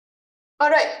All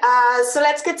right, so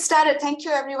let's get started. Thank you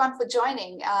everyone for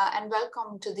joining and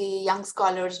welcome to the Young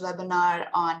Scholars webinar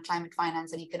on climate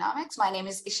finance and economics. My name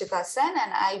is Ishita Sen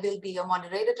and I will be your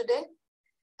moderator today.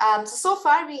 So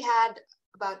far we had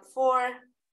about 4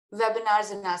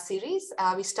 webinars in our series.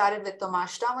 We started with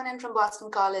Tomasz Tamanen from Boston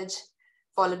College,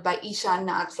 followed by Shan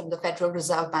from the Federal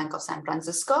Reserve Bank of San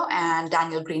Francisco and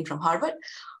Daniel Green from Harvard.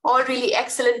 All really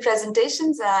excellent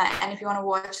presentations. And if you want to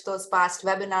watch those past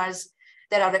webinars,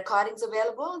 there are recordings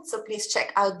available, so please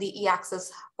check out the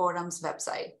eAccess Forum's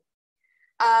website.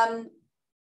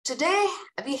 Today,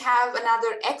 we have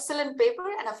another excellent paper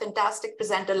and a fantastic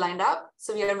presenter lined up.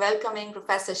 So we are welcoming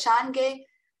Professor Shan,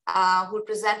 who will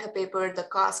present a paper, The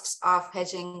Costs of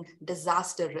Hedging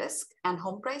Disaster Risk and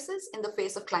Home Prices in the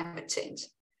Face of Climate Change.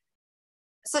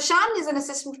 So Shan is an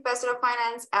assistant professor of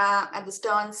finance at the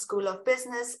Stern School of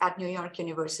Business at New York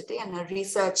University, and her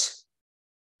research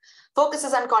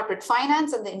focuses on corporate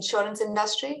finance and the insurance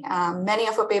industry. Many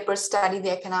of her papers study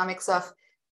the economics of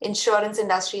insurance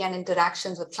industry and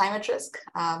interactions with climate risk.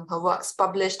 Her work's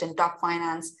published in top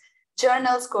finance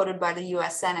journals, quoted by the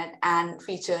US Senate, and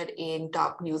featured in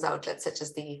top news outlets such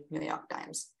as the New York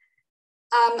Times.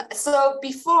 So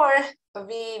before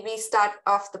we start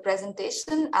off the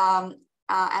presentation and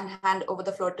hand over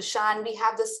the floor to Shan, we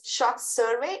have this short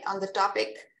survey on the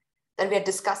topic that we are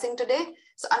discussing today.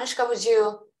 So Anushka,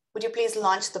 would you please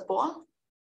launch the poll?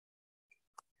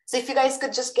 So if you guys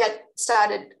could just get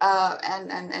started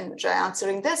and try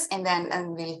answering this, and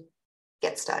we'll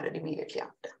get started immediately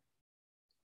after.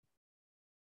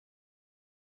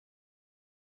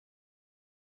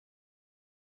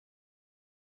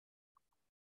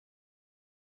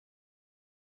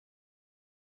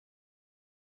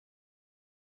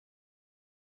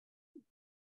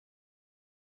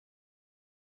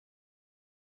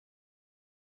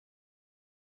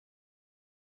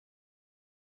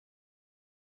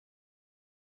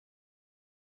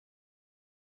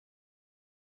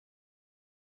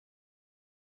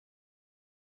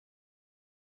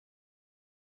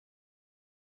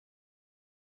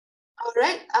 All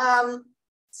right,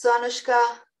 so Anushka,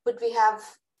 would we have?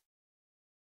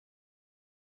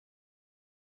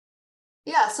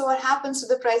 Yeah, so what happens to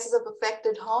the prices of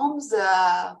affected homes?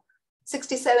 67%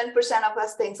 of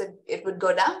us thinks it would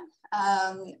go down.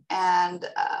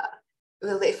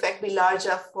 Will the effect be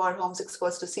larger for homes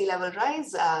exposed to sea level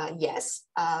rise? Yes,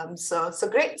 so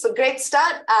great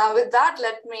start. With that,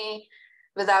 let me,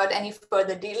 without any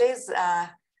further delays,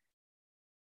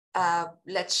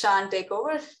 let Shan take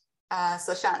over.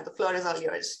 So Shan, the floor is all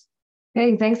yours.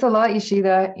 Hey, thanks a lot,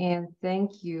 Ishita, and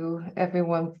thank you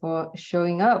everyone for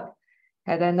showing up.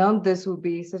 Had I known this would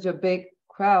be such a big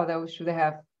crowd, I should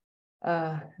have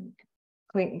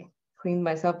cleaned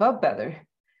myself up better.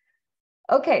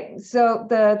 Okay, so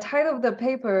the title of the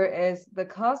paper is The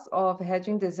Cost of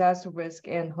Hedging Disaster Risk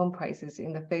and Home Prices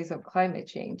in the Face of Climate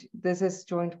Change. This is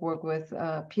joint work with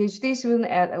a PhD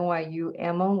student at NYU,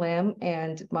 Amon Lam,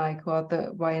 and my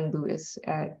co-author, Ryan Lewis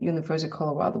at University of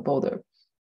Colorado Boulder.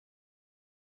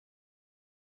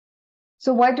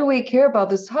 So why do we care about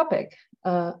this topic?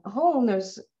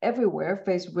 Homeowners everywhere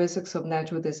face risks of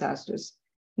natural disasters.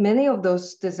 Many of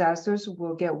those disasters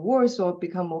will get worse or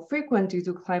become more frequent due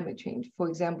to climate change, for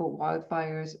example,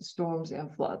 wildfires, storms,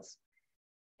 and floods.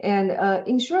 And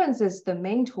insurance is the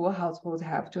main tool households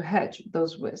have to hedge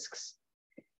those risks.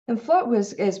 And flood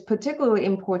risk is particularly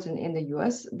important in the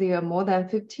US. There are more than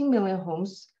 15 million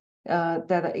homes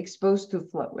that are exposed to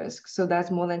flood risk. So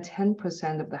that's more than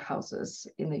 10% of the houses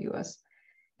in the US.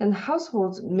 And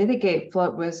households mitigate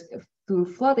flood risk through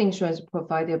flood insurance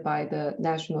provided by the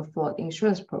National Flood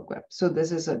Insurance Program. So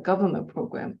this is a government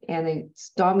program and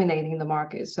it's dominating the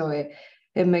market. So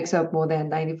it makes up more than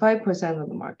 95% of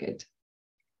the market.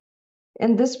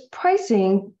 And this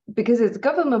pricing, because it's a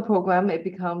government program, it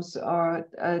becomes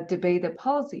a debated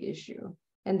policy issue.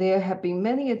 And there have been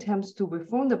many attempts to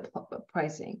reform the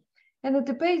pricing. And the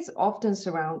debates often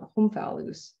surround home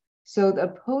values. So the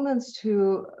opponents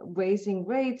to raising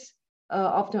rates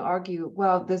often argue,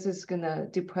 well, this is going to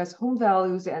depress home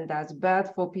values and that's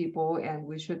bad for people and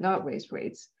we should not raise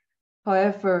rates.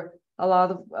 However, a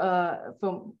lot of,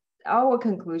 from our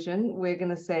conclusion, we're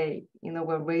going to say,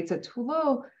 when rates are too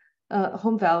low,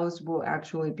 home values will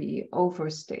actually be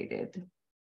overstated.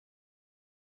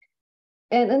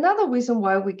 And another reason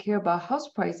why we care about house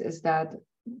price is that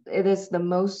it is the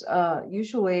most,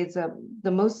 usually it's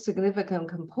the most significant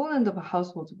component of a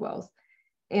household's wealth.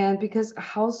 And because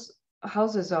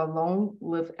houses are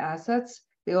long-lived assets,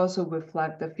 they also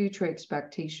reflect the future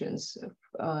expectations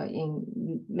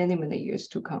in many, many years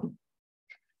to come.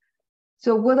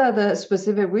 So what are the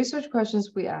specific research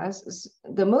questions we ask?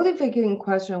 The motivating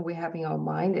question we have in our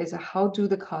mind is how do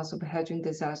the cost of hedging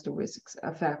disaster risks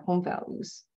affect home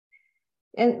values?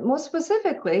 And more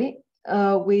specifically,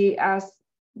 we ask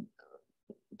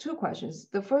two questions.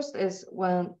 The first is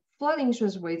when flood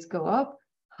insurance rates go up,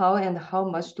 how and how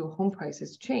much do home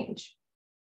prices change?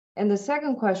 And the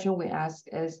second question we ask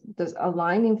is, does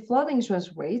aligning flood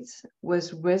insurance rates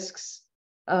with risks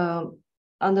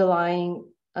underlying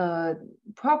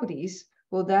properties,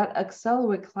 will that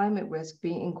accelerate climate risk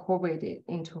being incorporated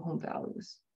into home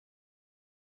values?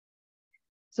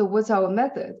 So what's our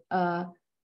method?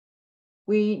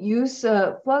 We use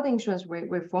flood insurance rate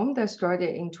reform that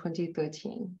started in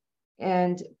 2013,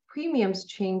 and premiums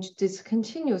change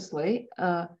discontinuously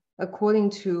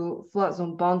according to flood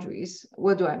zone boundaries.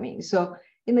 What do I mean? So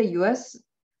in the US,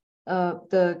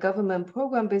 the government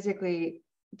program basically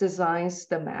designs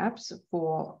the maps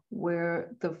for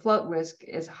where the flood risk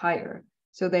is higher.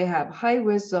 So they have high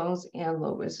risk zones and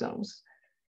low risk zones.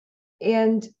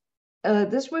 And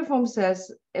this reform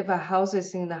says if a house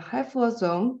is in the high flood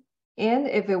zone, and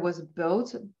if it was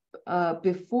built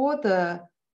before the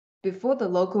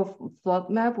local flood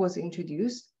map was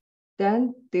introduced,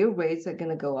 then their rates are going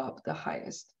to go up the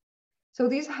highest. So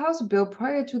these houses built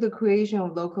prior to the creation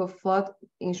of local flood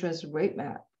insurance rate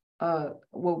map,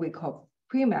 what we call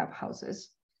pre-map houses.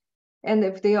 And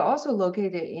if they are also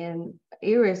located in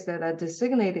areas that are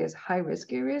designated as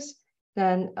high-risk areas,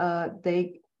 then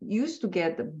they used to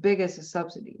get the biggest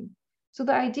subsidy. So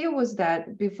the idea was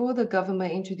that before the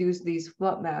government introduced these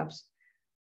flood maps,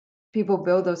 people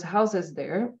built those houses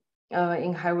there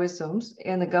in high-risk zones,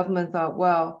 and the government thought,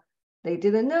 well, they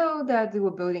didn't know that they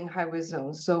were building high-risk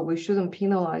zones, so we shouldn't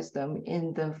penalize them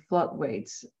in the flood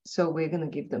rates. So we're going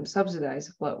to give them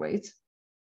subsidized flood rates.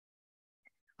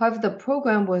 However, the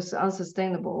program was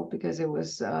unsustainable because it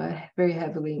was very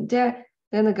heavily in debt.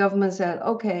 Then the government said,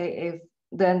 okay,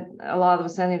 then a lot of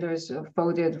senators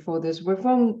voted for this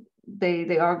reform.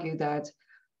 They argued that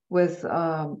with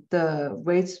the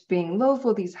rates being low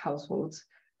for these households,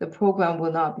 the program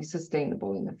will not be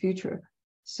sustainable in the future.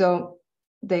 So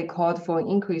they called for an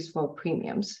increase for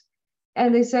premiums.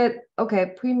 And they said,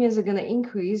 okay, premiums are going to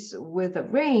increase with a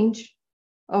range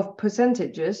of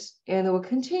percentages, and it will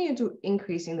continue to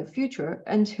increase in the future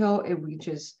until it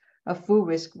reaches a full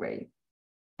risk rate.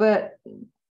 But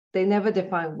they never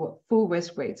define what full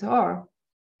risk rates are.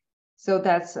 So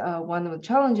that's one of the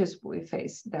challenges we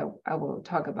face that I will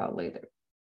talk about later.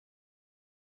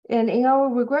 And in our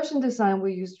regression design,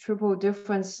 we use triple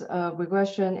difference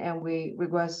regression, and we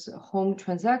regress home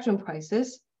transaction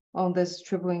prices on this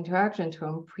triple interaction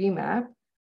term, pre-map,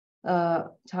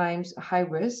 times high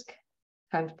risk,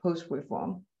 times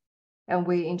post-reform. And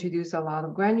we introduce a lot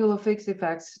of granular fixed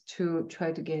effects to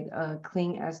try to get a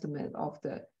clean estimate of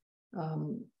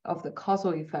the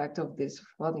causal effect of this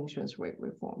flood insurance rate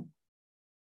reform.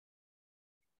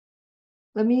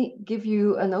 Let me give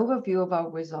you an overview of our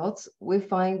results. We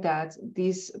find that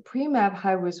these pre-map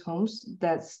high-risk homes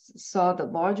that saw the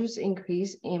largest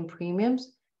increase in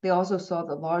premiums, they also saw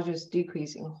the largest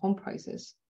decrease in home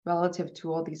prices relative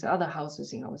to all these other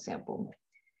houses in our sample.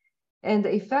 And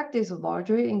the effect is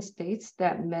larger in states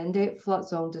that mandate flood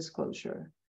zone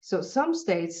disclosure. So some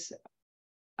states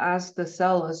ask the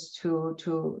sellers to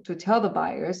tell the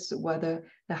buyers whether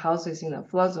the house is in a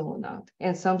flood zone or not,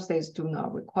 and some states do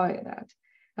not require that.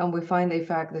 And we find the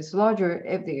effect is larger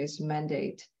if there is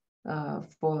mandate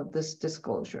for this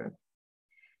disclosure.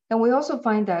 And we also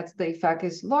find that the effect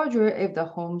is larger if the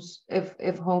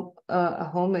a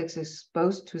home is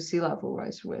exposed to sea level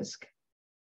rise risk.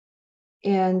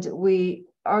 And we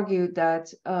argued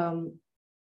that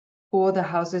for the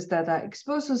houses that are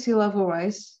exposed to sea level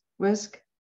rise risk,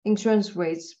 insurance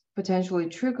rates potentially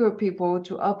trigger people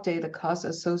to update the costs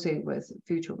associated with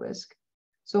future risk.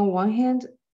 So on one hand,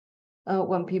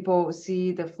 when people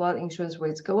see the flood insurance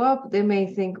rates go up, they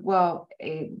may think, well,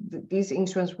 these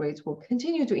insurance rates will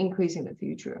continue to increase in the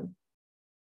future,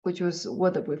 which was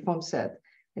what the reform said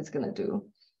it's going to do.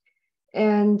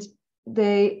 And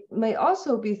they may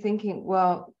also be thinking,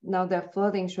 well, now that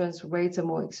flood insurance rates are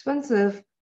more expensive,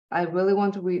 I really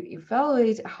want to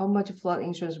reevaluate how much flood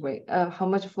insurance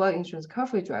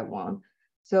coverage I want.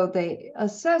 So they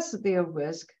assess their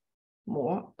risk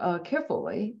more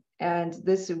carefully. And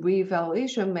this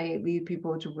reevaluation may lead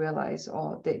people to realize,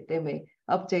 or they may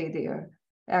update their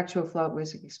actual flood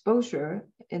risk exposure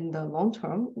in the long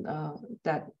term,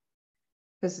 that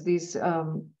because these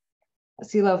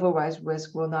sea level rise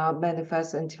risk will not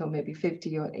manifest until maybe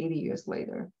 50 or 80 years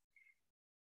later.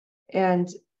 And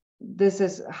this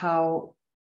is how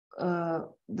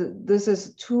this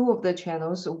is two of the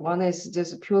channels. One is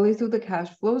just purely through the cash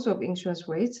flows of insurance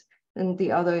rates, and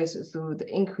the other is through the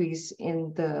increase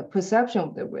in the perception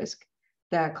of the risk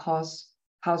that cause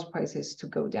house prices to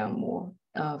go down more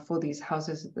for these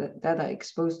houses that are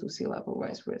exposed to sea level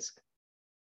rise risk.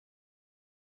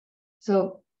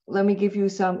 So let me give you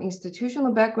some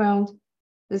institutional background.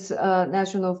 This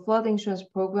National Flood Insurance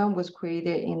Program was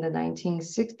created in the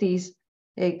 1960s.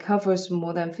 It covers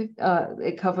more than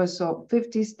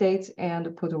 50 states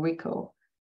and Puerto Rico.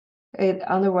 It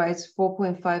underwrites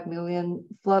 4.5 million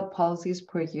flood policies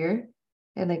per year,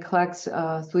 and it collects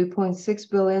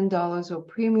 $3.6 billion of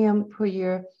premium per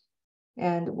year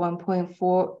and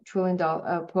 $1.4 trillion,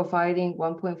 providing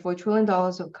 $1.4 trillion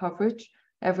of coverage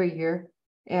every year.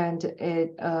 And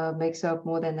it makes up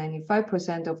more than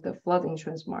 95% of the flood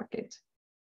insurance market.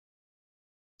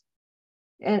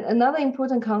 And another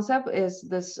important concept is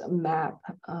this map,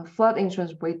 flood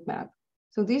insurance rate map.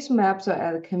 So these maps are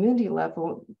at a community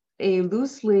level. It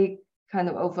loosely kind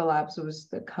of overlaps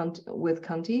with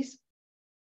counties.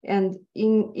 And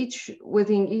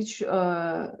within each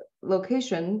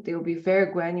location, there will be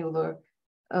very granular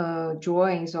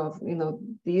drawings of,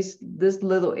 this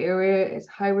little area is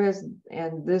high risk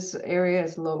and this area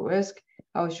is low risk.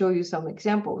 I'll show you some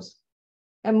examples.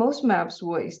 And most maps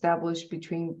were established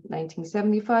between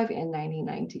 1975 and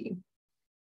 1990.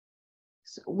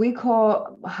 So we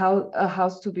call a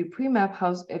house to be pre-map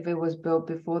house if it was built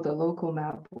before the local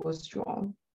map was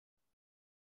drawn.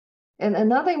 And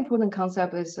another important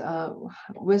concept is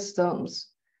risk zones.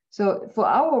 So for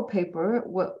our paper,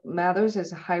 what matters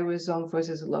is high risk zone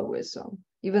versus low risk zone.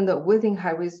 Even though within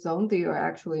high risk zone, there are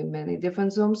actually many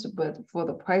different zones, but for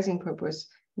the pricing purpose,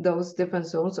 those different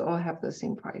zones all have the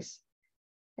same price.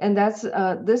 And that's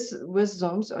these risk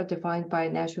zones are defined by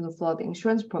National Flood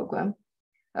Insurance Program.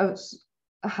 A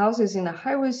house is in a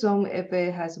high risk zone if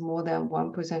it has more than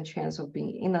 1% chance of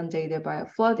being inundated by a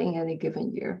flood in any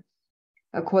given year,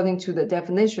 according to the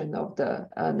definition of the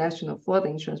National Flood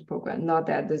Insurance Program. Not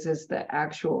that this is the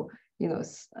actual,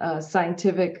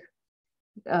 scientific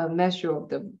measure of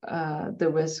the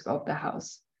risk of the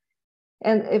house.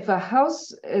 And if a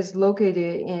house is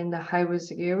located in a high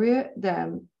risk area,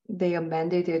 then they are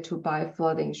mandated to buy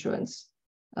flood insurance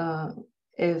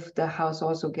if the house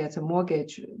also gets a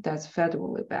mortgage that's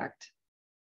federally backed.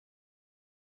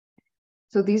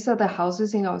 So these are the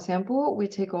houses in our sample. We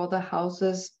take all the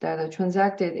houses that are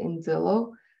transacted in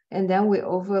Zillow, and then we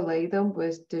overlay them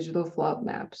with digital flood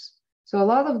maps. So a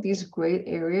lot of these gray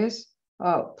areas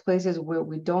are places where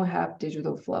we don't have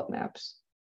digital flood maps.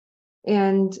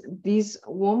 And these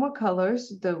warmer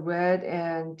colors, the red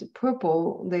and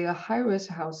purple, they are high-risk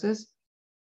houses.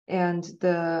 And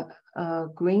the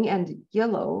green and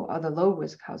yellow are the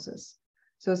low-risk houses.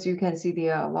 So as you can see,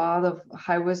 there are a lot of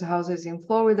high-risk houses in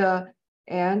Florida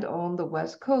and on the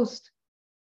West Coast.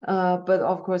 But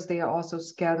of course, they are also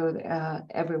scattered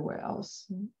everywhere else.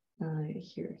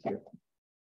 Here.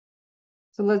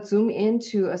 So let's zoom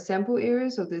into a sample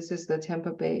area. So this is the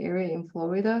Tampa Bay area in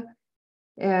Florida.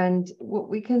 And what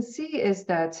we can see is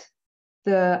that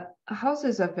the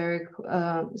houses are very,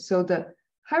 so the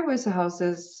high-risk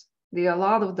houses, there are a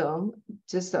lot of them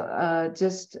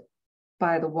just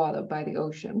by the water, by the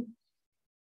ocean.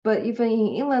 But even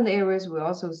in inland areas, we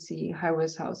also see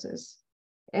high-risk houses.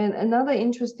 And another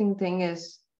interesting thing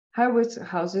is high-risk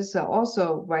houses are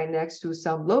also right next to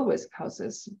some low-risk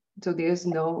houses. So there's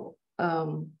no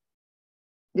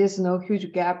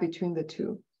huge gap between the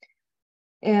two.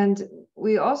 And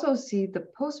we also see the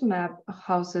post-map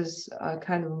houses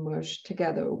kind of merge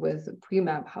together with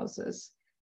pre-map houses.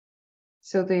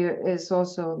 So there is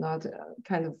also not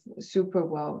kind of super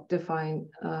well defined,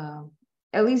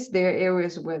 at least there are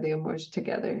areas where they merge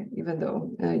together, even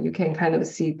though you can kind of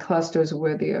see clusters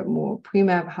where there are more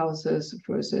pre-map houses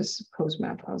versus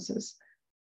post-map houses.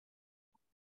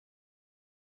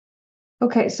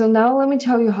 Okay, so now let me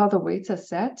tell you how the rates are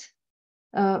set.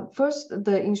 First,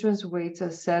 the insurance rates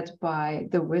are set by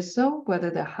the risk zone, whether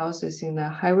the house is in a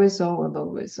high risk zone or low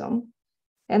risk zone.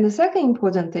 And the second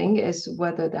important thing is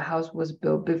whether the house was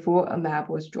built before a map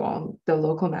was drawn, the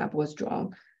local map was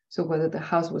drawn. So whether the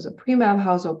house was a pre-map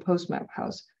house or post-map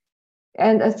house.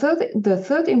 And the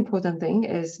third important thing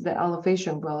is the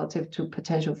elevation relative to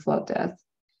potential flood depth.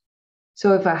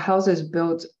 So if a house is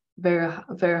built very,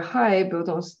 very high, built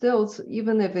on stilts,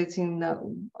 even if it's in the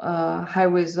high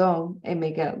risk zone, it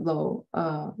may get low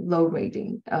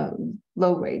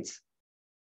rates.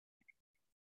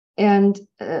 And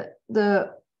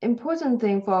the important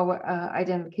thing for our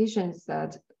identification is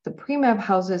that the pre-map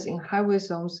houses in high risk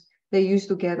zones, they used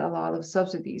to get a lot of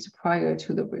subsidies prior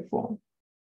to the reform.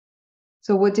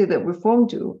 So what did the reform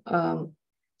do?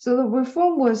 So the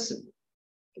reform was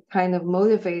kind of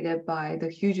motivated by the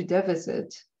huge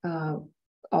deficit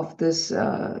of this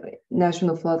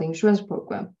National Flood Insurance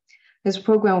Program. This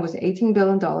program was $18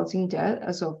 billion in debt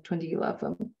as of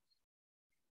 2011.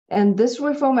 And this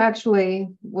reform actually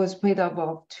was made up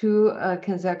of two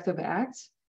consecutive acts.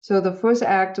 So the first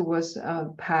act was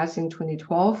passed in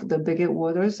 2012, the Bigot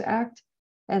Waters Act.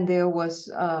 And there was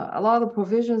a lot of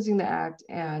provisions in the act,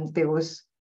 and there was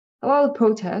a lot of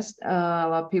protests, a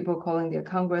lot of people calling their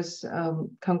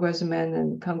congressmen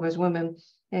and congresswomen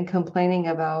and complaining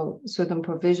about certain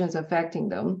provisions affecting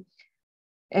them.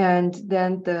 And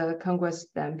then the Congress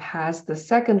then passed the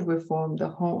second reform, the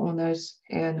Homeowners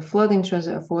and Flood Insurance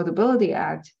Affordability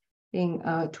Act in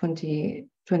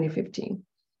 2015.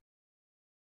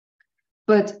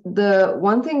 But the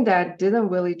one thing that didn't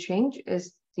really change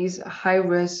is these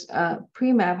high-risk,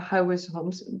 pre-map high-risk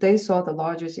homes, they saw the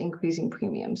largest increase in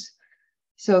premiums.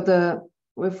 So the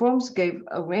reforms gave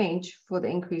a range for the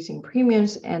increase in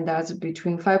premiums, and that's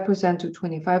between 5% to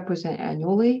 25%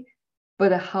 annually.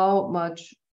 But how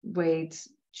much rates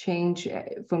change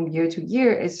from year to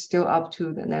year is still up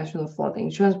to the National Flood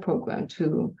Insurance Program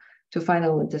to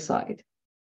finally decide.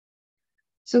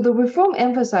 So the reform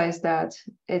emphasized that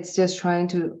it's just trying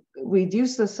to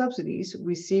reduce the subsidies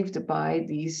received by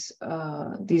these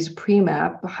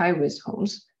pre-map high-risk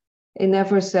homes. It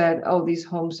never said, oh, these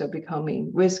homes are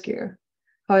becoming riskier.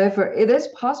 However, it is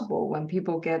possible when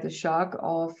people get the shock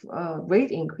of rate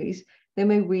increase, they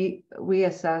may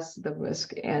reassess the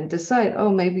risk and decide,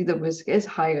 oh, maybe the risk is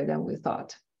higher than we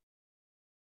thought.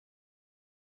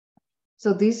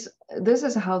 So this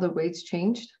is how the rates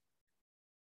changed.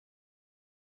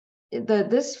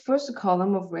 This first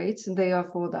column of rates, they are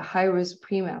for the high-risk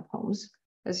pre-map homes.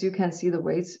 As you can see, the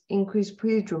rates increased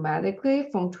pretty dramatically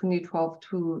from 2012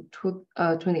 to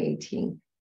 2018.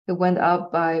 It went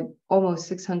up by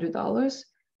almost $600,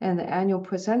 and the annual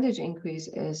percentage increase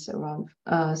is around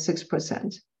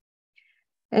 6%.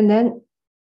 And then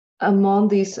among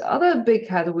these other big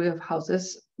category of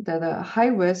houses that are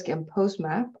high-risk and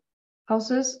post-map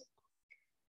houses,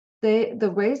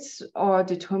 the rates are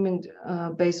determined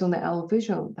based on the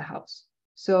elevation of the house.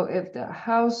 So if the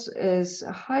house is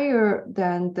higher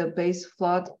than the base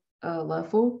flood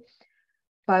level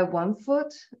by 1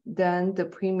 foot, then the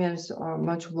premiums are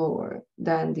much lower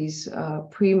than these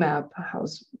pre-map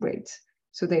house rates.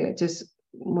 So they are just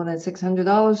more than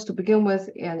 $600 to begin with,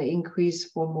 and increase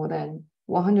for more than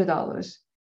 $100.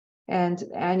 And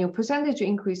the annual percentage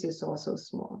increase is also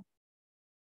small.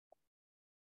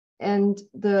 And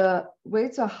the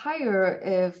rates are higher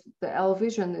if the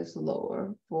elevation is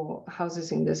lower for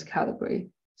houses in this category.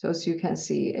 So as you can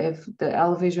see, if the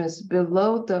elevation is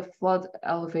below the flood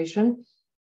elevation,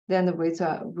 then the rates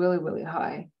are really, really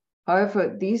high.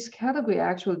 However, these category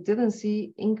actually didn't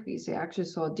see increase. They actually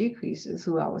saw decreases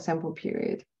through our sample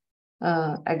period.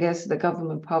 I guess the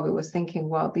government probably was thinking,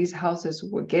 well, these houses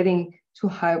were getting too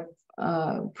high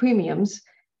premiums,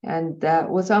 and that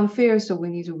was unfair, so we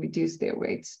need to reduce their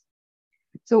rates.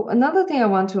 So another thing I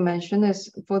want to mention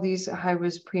is for these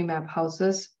high-risk pre-map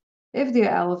houses, if their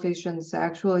elevation is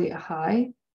actually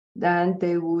high, then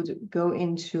they would go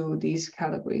into these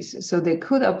categories. So they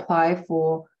could apply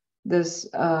for this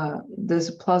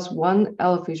 +1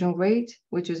 elevation rate,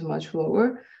 which is much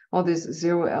lower, or this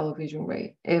 0 elevation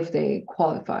rate if they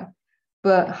qualify.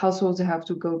 But households have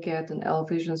to go get an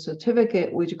elevation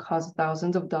certificate, which costs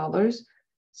thousands of dollars.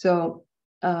 So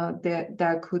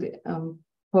that could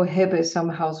prohibit some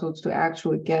households to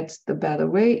actually get the better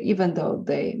rate, even though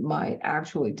they might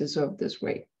actually deserve this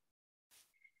rate.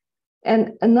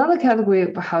 And another category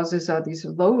of houses are these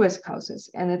low-risk houses,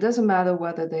 and it doesn't matter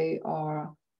whether they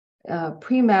are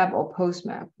pre-map or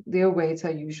post-map. Their rates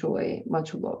are usually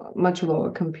much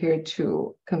lower compared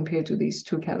to these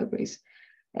two categories.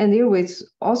 And their rates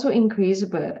also increase,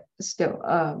 but still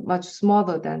much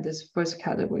smaller than this first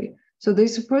category. So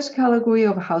this first category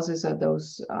of houses are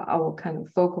those our kind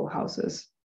of focal houses,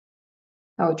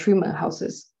 our treatment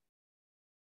houses.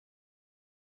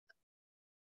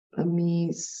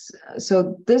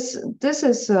 So this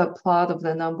is a plot of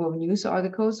the number of news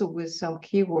articles with some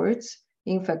keywords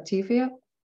in Factivia.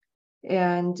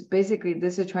 And basically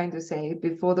this is trying to say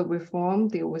before the reform,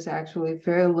 there was actually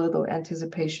very little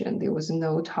anticipation. There was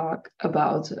no talk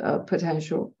about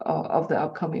potential of the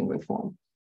upcoming reform.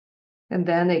 And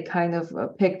then it kind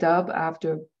of picked up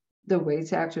after the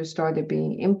rates actually started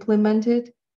being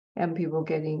implemented and people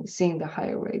seeing the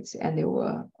higher rates, and there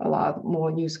were a lot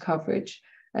more news coverage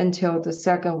until the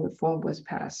second reform was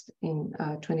passed in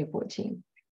 2014.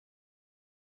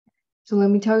 So let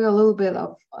me tell you a little bit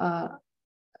of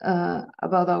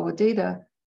about our data,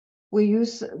 we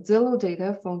use Zillow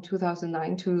data from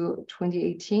 2009 to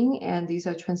 2018, and these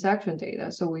are transaction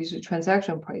data. So we use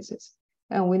transaction prices.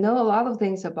 And we know a lot of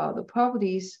things about the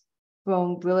properties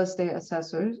from real estate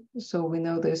assessors. So we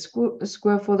know the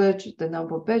square footage, the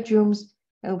number of bedrooms,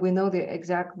 and we know the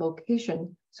exact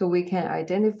location. So we can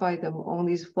identify them on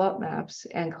these flood maps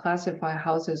and classify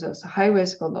houses as high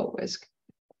risk or low risk.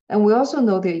 And we also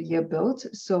know their year built,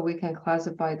 so we can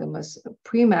classify them as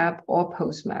pre-map or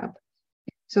post-map.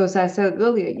 So as I said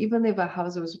earlier, even if a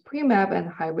house was pre-map and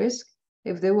high risk,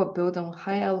 if they were built on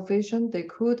high elevation, they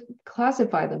could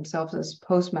classify themselves as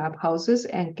post-map houses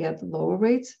and get lower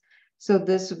rates. So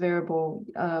this variable,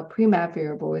 pre-map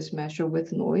variable, is measured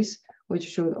with noise, which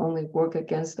should only work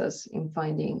against us in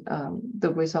finding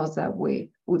the results that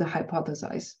we would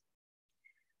hypothesize.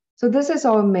 So this is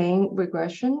our main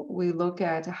regression. We look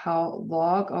at how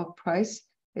log of price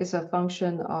is a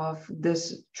function of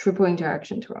this triple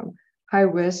interaction term, high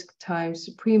risk times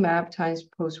pre-map times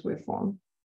post-reform.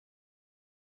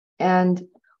 And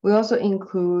we also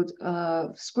include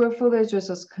square footage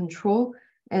as control,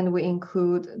 and we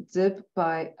include ZIP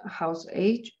by house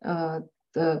age,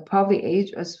 the property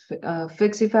age as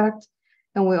fixed effect.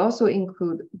 And we also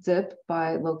include ZIP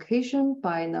by location,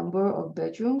 by number of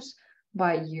bedrooms,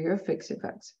 by year fixed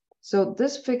effects. So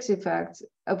this fixed effect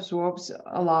absorbs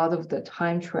a lot of the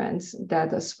time trends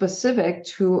that are specific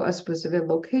to a specific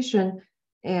location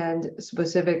and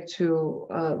specific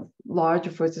to large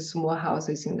versus small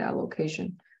houses in that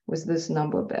location with this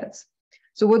number of beds.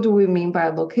 So what do we mean by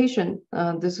location?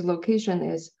 This location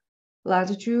is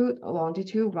latitude,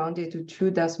 longitude, rounded to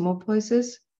 2 decimal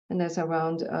places, and that's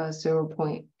around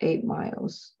 0.8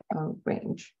 miles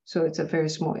range. So it's a very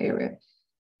small area.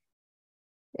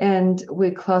 And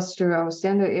we cluster our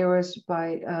standard errors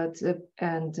by ZIP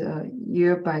and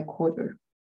year by quarter.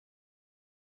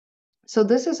 So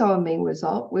this is our main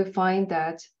result. We find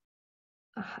that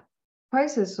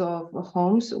prices of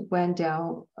homes went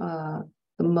down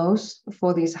the most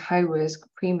for these high-risk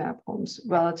pre-map homes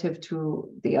relative to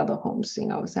the other homes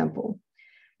in our sample.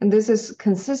 And this is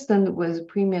consistent with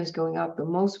premiums going up the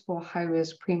most for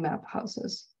high-risk pre-map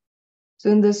houses. So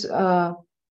in this, let's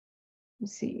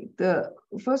see, the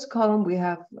first column, we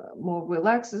have more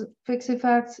relaxed fixed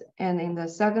effects. And in the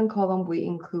second column, we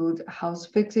include house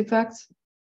fixed effects.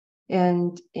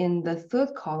 And in the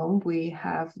third column, we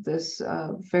have this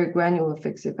very granular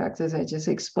fixed effects, as I just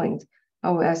explained.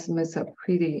 Our estimates are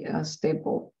pretty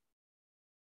stable.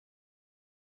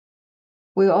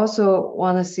 We also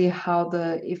want to see how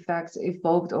the effects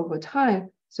evolved over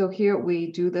time. So here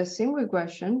we do the same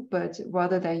regression, but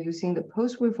rather than using the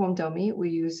post-reform dummy, we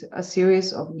use a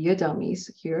series of year dummies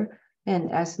here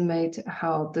and estimate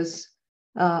how this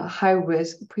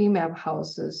high-risk pre-map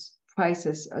houses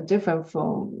prices are different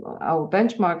from our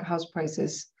benchmark house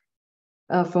prices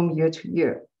from year to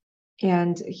year.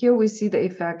 And here we see the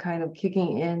effect kind of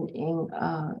kicking in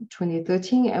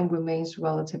 2013 and remains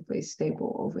relatively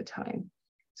stable over time.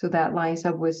 So that lines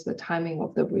up with the timing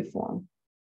of the reform.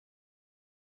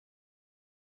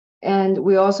 And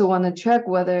we also want to check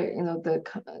whether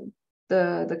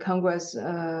the Congress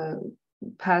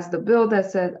passed the bill that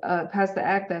said passed the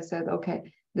act that said,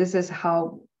 okay, this is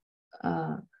how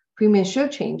premiums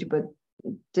should change, but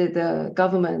did the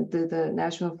government, did the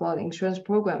National Flood Insurance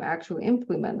Program actually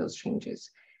implement those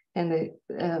changes? And it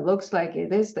looks like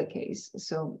it is the case.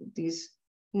 So these,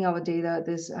 in our data,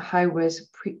 this high-risk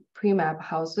pre-map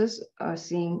houses are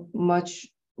seeing much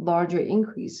larger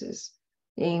increases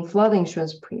in flood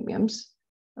insurance premiums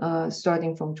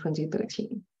starting from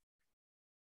 2013.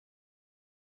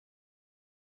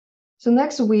 So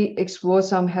next, we explore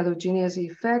some heterogeneous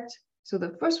effect. So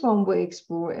the first one we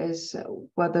explore is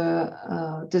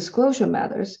whether disclosure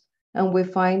matters. And we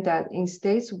find that in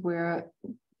states where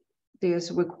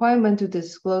there's requirement to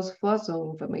disclose flood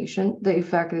zone information, the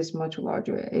effect is much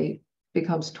larger. It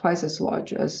becomes twice as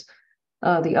large as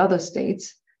the other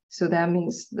states. So that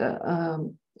means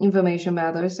the information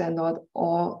matters, and not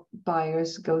all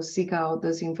buyers go seek out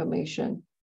this information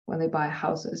when they buy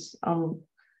houses,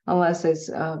 unless it's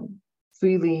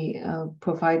freely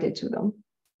provided to them.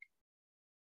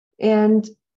 And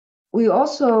we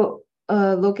also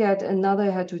look at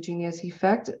another heterogeneous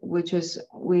effect, which is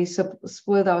we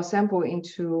split our sample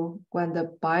into when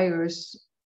the buyers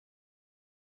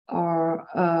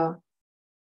are,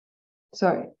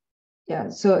 so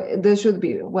there should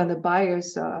be when the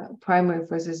buyers are primary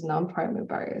versus non-primary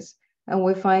buyers. And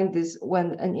we find this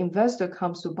when an investor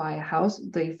comes to buy a house,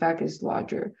 the effect is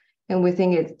larger. And we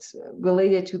think it's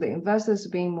related to the investors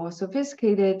being more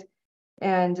sophisticated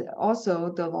And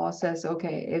also the law says,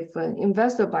 okay, if an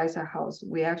investor buys a house,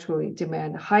 we actually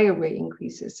demand higher rate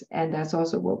increases. And that's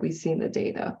also what we see in the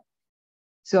data.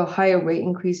 So higher rate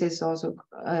increases also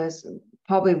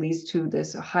probably leads to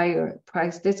this higher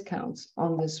price discounts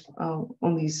on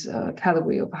these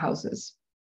category of houses.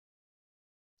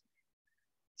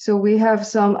 So we have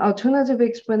some alternative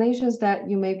explanations that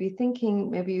you may be thinking.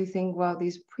 Maybe you think, well,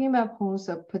 these pre-map homes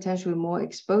are potentially more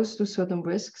exposed to certain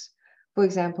risks. For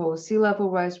example, sea level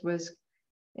rise risk,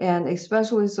 and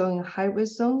especially so in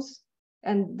high-risk zones.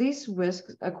 And these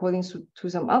risks, according to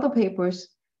some other papers,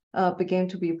 began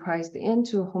to be priced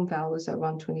into home values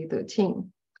around 2013.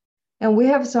 And we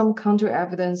have some counter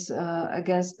evidence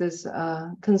against this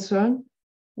concern.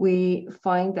 We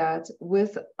find that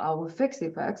with our fixed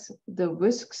effects, the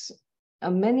risks,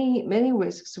 many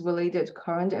risks related to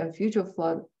current and future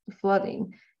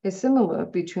flooding is similar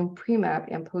between pre-map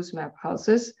and post-map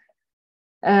houses.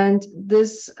 And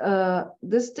this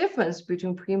difference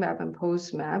between pre-map and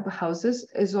post-map houses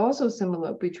is also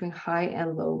similar between high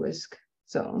and low risk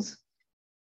zones.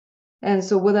 And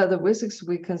so what are the risks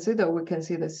we consider? We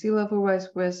consider sea level rise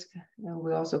risk, and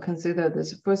we also consider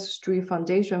this first street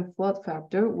foundation flood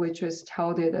factor, which is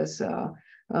touted as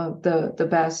the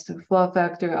best flood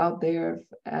factor out there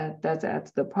that's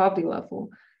at the property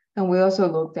level. And we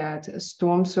also looked at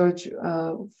storm surge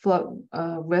flood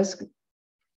risk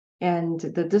and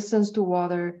the distance to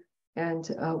water and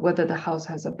whether the house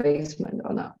has a basement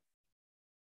or not.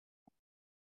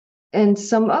 And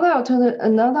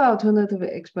another alternative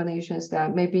explanation is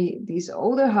that maybe these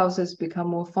older houses become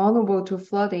more vulnerable to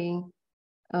flooding,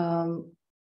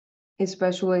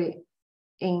 especially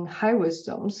in high-risk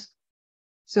zones.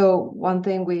 So one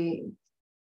thing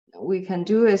we can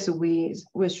do is we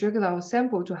restrict our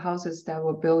sample to houses that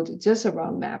were built just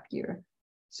around map year.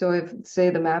 So if,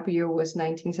 say, the map year was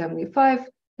 1975,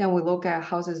 then we look at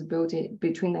houses built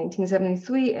between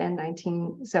 1973 and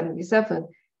 1977.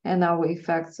 And our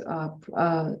effects,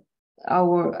 our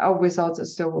results are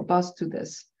still robust to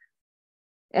this.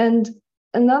 And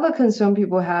another concern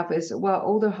people have is, well,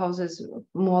 older houses are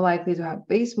more likely to have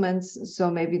basements, so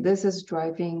maybe this is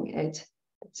driving it.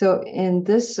 So in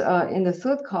this, in the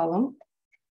third column,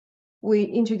 we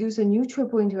introduce a new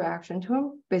triple interaction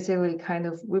term, basically kind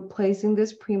of replacing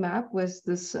this pre-map with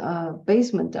this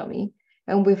basement dummy.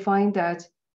 And we find that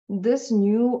this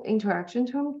new interaction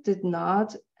term did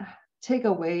not take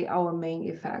away our main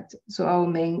effect. So our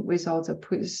main results are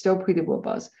still pretty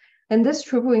robust. And this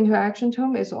triple interaction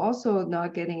term is also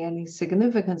not getting any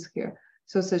significance here.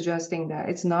 So suggesting that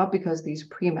it's not because these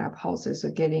pre-map houses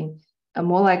are getting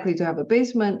more likely to have a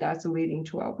basement that's leading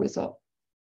to our result.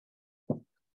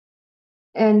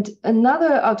 And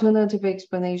another alternative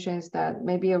explanation is that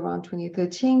maybe around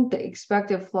 2013, the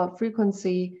expected flood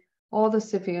frequency or the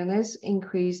severeness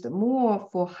increased more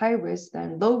for high risk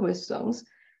than low risk zones.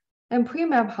 And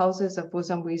pre-map houses are for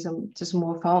some reason just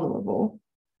more vulnerable.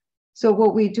 So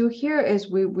what we do here is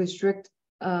we restrict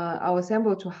our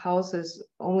sample to houses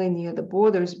only near the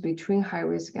borders between high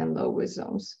risk and low risk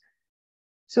zones.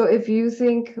 So if you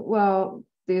think, well,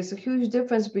 there's a huge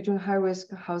difference between high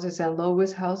risk houses and low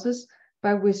risk houses,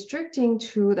 by restricting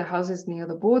to the houses near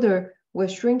the border, we're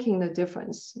shrinking the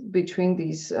difference between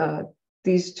these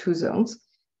two zones.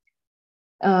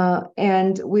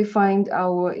 And we find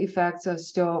our effects are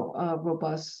still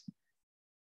robust,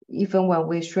 even when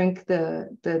we shrink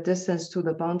the distance to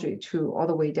the boundary to all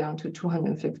the way down to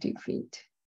 250 feet.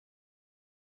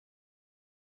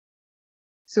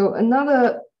 So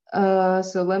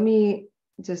so let me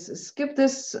just skip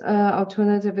this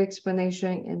alternative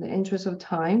explanation in the interest of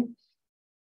time.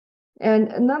 And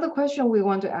another question we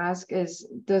want to ask is,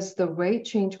 does the rate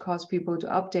change cause people to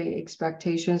update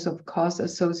expectations of costs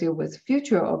associated with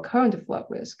future or current flood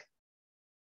risk?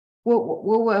 What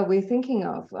were we thinking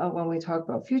of when we talk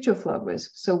about future flood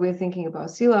risk? So we're thinking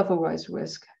about sea level rise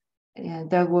risk,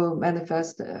 and that will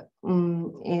manifest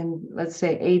in, let's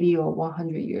say, 80 or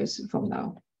 100 years from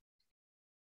now.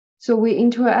 So we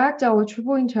interact our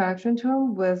triple interaction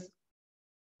term with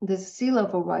this sea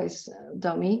level rise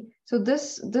dummy. So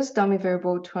this dummy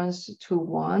variable turns to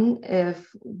 1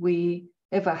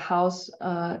 if a house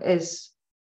is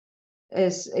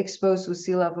exposed to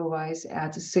sea level rise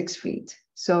at 6 feet.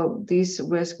 So these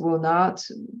risks will not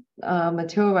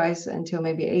materialize until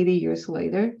maybe 80 years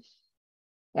later.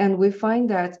 And we find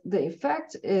that the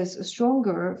effect is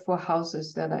stronger for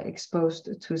houses that are exposed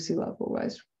to sea level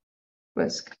rise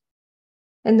risk.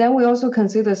 And then we also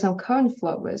consider some current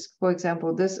flood risk. For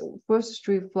example, this first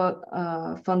street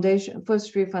foundation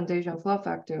flood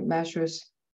factor measures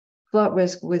flood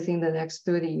risk within the next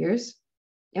 30 years.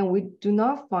 And we do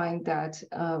not find that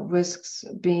risks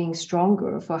being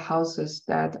stronger for houses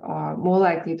that are more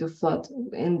likely to flood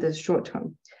in the short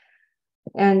term.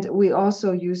 And we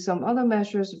also use some other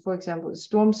measures, for example,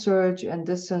 storm surge and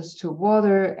distance to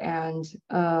water, and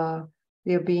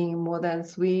there being more than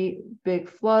 3 big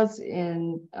floods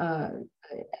in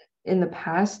the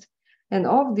past. And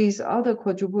all of these other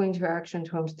quadruple interaction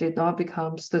terms did not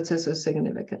become statistically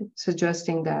significant,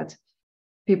 suggesting that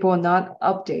people are not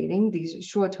updating these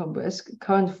short-term risk,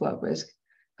 current flood risk,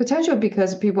 potentially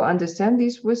because people understand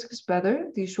these risks better,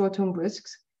 these short-term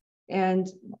risks, and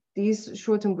these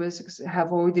short-term risks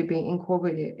have already been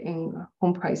incorporated in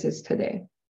home prices today.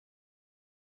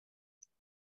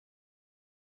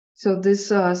 So these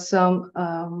are some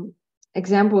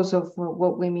examples of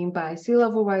what we mean by sea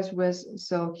level rise risk.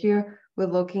 So here we're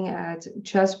looking at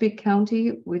Chesapeake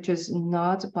County, which is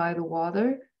not by the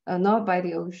water, not by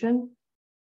the ocean,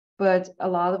 but a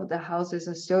lot of the houses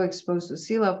are still exposed to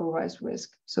sea level rise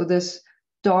risk. So this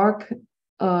dark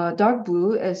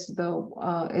blue is the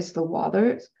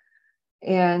water,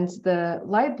 and the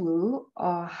light blue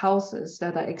are houses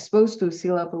that are exposed to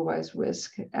sea level rise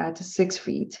risk at 6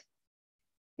 feet.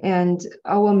 And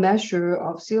our measure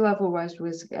of sea level rise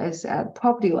risk is at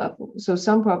property level. So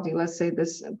some property, let's say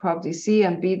this property C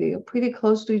and B, they are pretty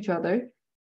close to each other,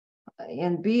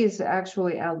 and B is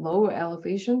actually at lower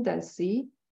elevation than C.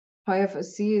 However,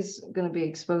 C is going to be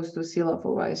exposed to sea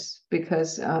level rise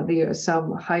because there are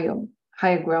some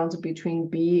higher grounds between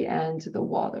B and the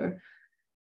water.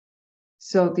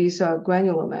 So these are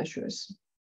granular measures.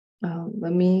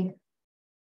 Let me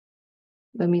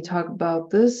talk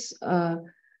about this.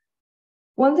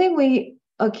 One thing we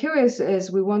are curious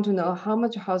is we want to know how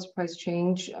much house price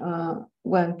change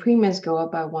when premiums go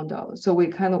up by $1. So we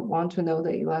kind of want to know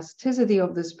the elasticity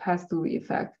of this pass-through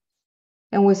effect.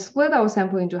 And we split our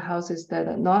sample into houses that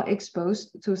are not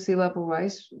exposed to sea level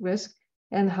rise risk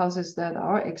and houses that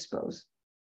are exposed.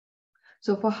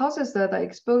 So for houses that are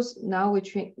exposed, now we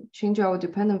change our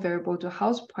dependent variable to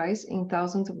house price in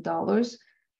thousands of dollars.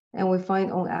 And we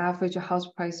find on average house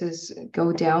prices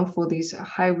go down for these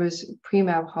high-risk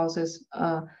pre-map houses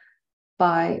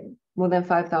by more than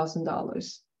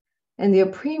 $5,000. And their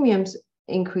premiums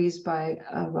increase by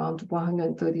around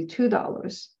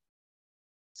 $132.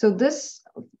 So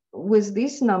with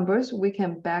these numbers, we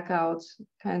can back out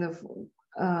kind of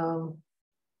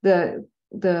the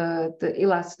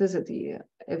elasticity,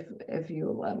 if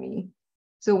you let me.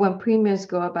 So when premiums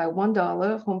go up by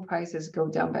 $1, home prices go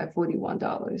down by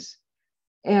 $41.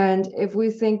 And if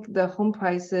we think the home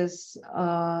prices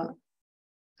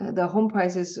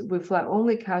reflect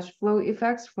only cash flow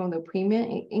effects from the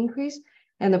premium increase,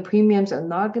 and the premiums are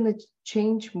not going to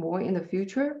change more in the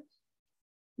future,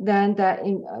 then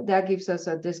that gives us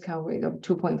a discount rate of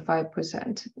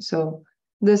 2.5%. So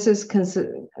this is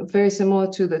very similar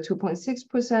to the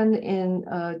 2.6% in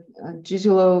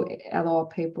Gigolo et al.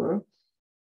 Paper.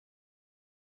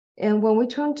 And when we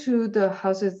turn to the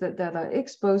houses that are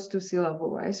exposed to sea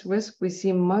level rise risk, we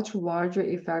see much larger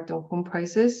effect on home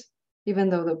prices, even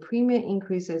though the premium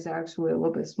increase is actually a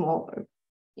little bit smaller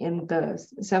in the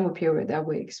sample period that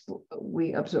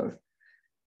we observe.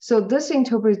 So this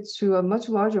interprets to a much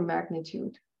larger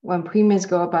magnitude. When premiums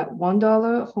go up by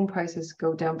 $1, home prices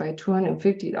go down by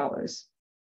 $250.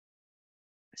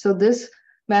 So this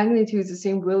magnitude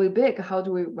seems really big. How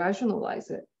do we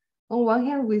rationalize it? On one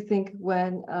hand, we think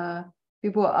when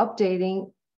people are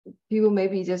updating, people may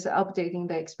be just updating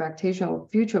the expectation of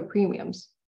future premiums.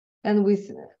 And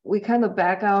we kind of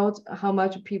back out how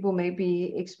much people may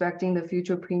be expecting the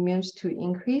future premiums to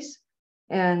increase.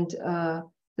 And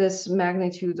this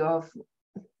magnitude of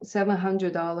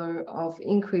 $700 of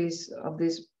increase of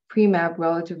this pre-map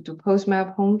relative to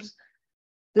post-map homes,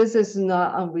 this is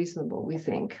not unreasonable, we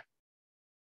think.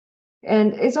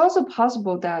 And it's also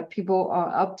possible that people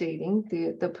are updating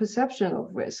the perception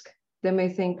of risk. They may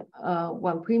think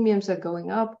when premiums are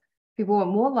going up, people are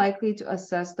more likely to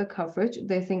assess the coverage.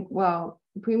 They think, wow,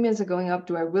 premiums are going up.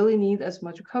 Do I really need as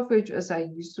much coverage as I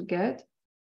used to get?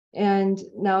 And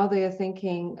now they are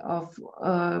thinking of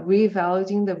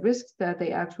reevaluating the risks that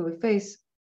they actually face.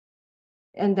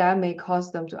 And that may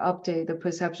cause them to update the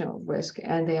perception of risk.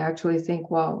 And they actually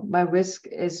think, well, my risk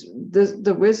is,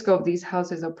 the risk of these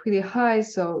houses are pretty high,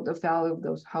 so the value of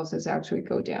those houses actually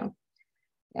go down.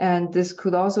 And this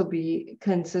could also be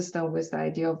consistent with the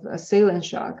idea of a salient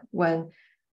shock. When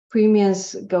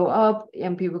premiums go up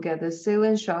and people get this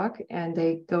salient shock and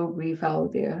they go revalue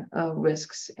their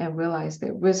risks and realize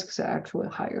their risks are actually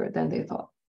higher than they thought.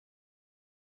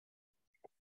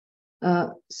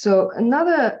 So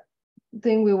another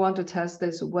thing we want to test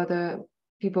is whether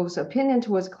people's opinion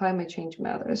towards climate change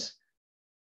matters.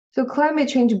 So climate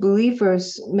change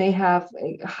believers may have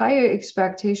higher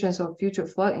expectations of future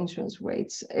flood insurance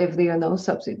rates if there are no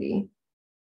subsidy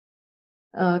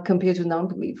compared to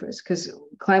non-believers, because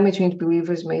climate change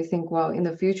believers may think, well, in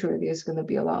the future, there's going to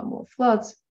be a lot more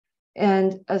floods.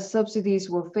 And as subsidies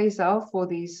will phase out for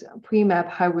these pre-map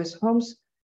high-risk homes,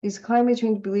 these climate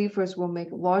change believers will make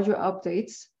larger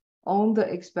updates on the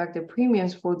expected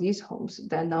premiums for these homes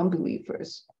than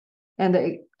non-believers. And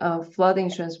the flood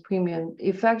insurance premium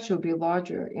effect should be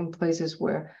larger in places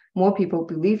where more people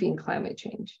believe in climate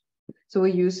change. So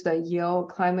we use the Yale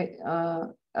Climate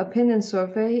Opinion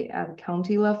Survey at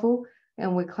county level,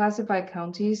 and we classify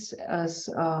counties as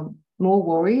more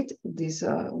worried, these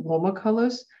warmer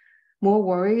colors, more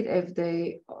worried if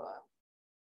they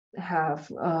have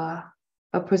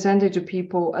a percentage of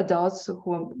people, adults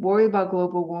who are worried about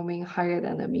global warming higher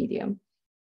than the median.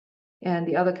 And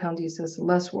the other counties is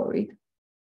less worried.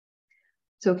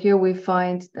 So here we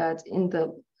find that in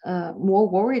the more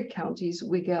worried counties,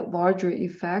 we get larger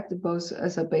effect, both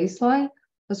as a baseline,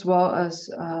 as well as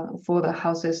for the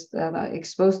houses that are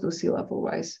exposed to sea level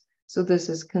rise. So this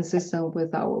is consistent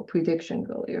with our prediction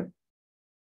earlier.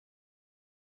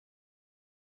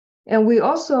 And we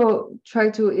also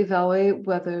try to evaluate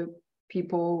whether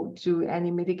people do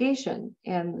any mitigation.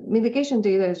 And mitigation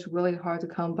data is really hard to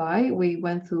come by. We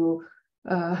went through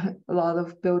a lot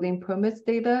of building permits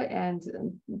data, and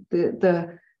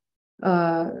the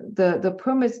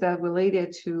permits that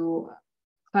related to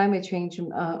climate change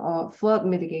or flood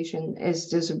mitigation is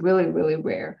just really, really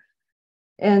rare.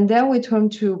 And then we turn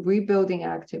to rebuilding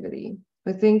activity.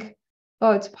 We think,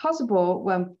 oh, it's possible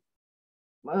when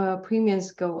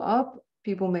premiums go up,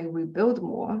 people may rebuild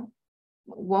more.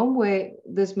 One way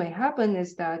this may happen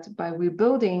is that by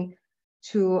rebuilding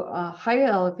to a higher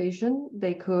elevation,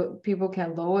 people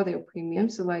can lower their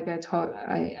premiums, like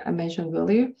I mentioned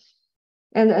earlier.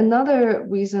 And another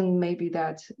reason may be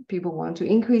that people want to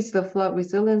increase the flood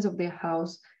resilience of their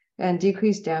house and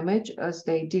decrease damage as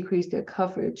they decrease their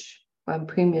coverage when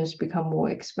premiums become more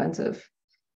expensive.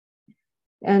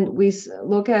 And we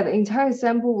look at the entire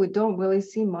sample, we don't really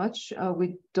see much.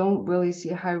 We don't really see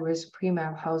high-risk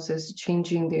pre-map houses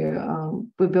changing their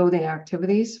rebuilding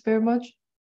activities very much.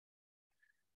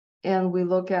 And we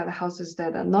look at houses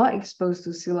that are not exposed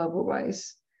to sea level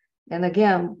rise. And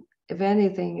again, if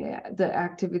anything, the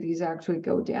activities actually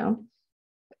go down.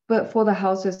 But for the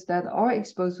houses that are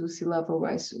exposed to sea level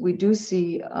rise, we do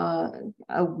see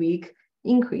a weak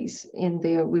increase in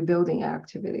their rebuilding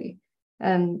activity.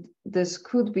 And this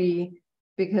could be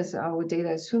because our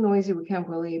data is too noisy, we can't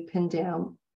really pin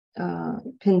down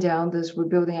this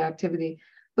rebuilding activity.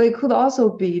 But it could also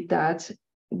be that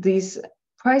these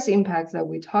price impacts that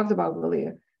we talked about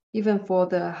earlier, even for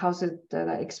the houses that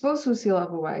are exposed to sea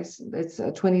level rise, it's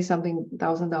 $20-something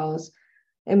thousand,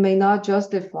 it may not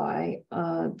justify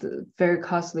the very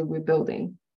costly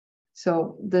rebuilding.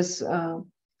 So this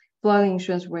flood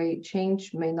insurance rate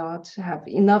change may not have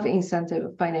enough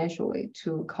incentive financially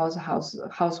to cause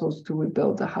households to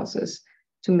rebuild the houses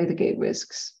to mitigate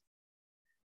risks.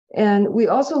 And we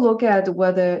also look at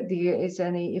whether there is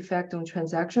any effect on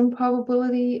transaction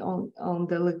probability on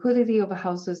the liquidity of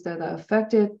houses that are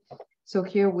affected. So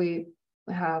here we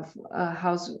have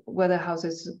whether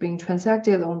houses being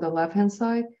transacted on the left-hand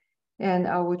side and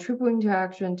our triple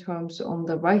interaction terms on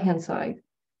the right-hand side.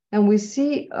 And we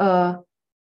see a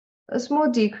small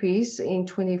decrease in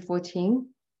 2014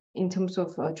 in terms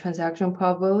of transaction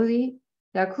probability.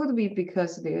 That could be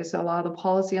because there's a lot of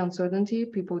policy uncertainty.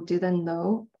 People didn't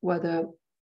know whether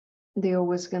there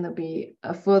was going to be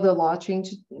a further law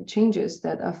changes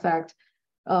that affect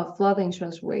flood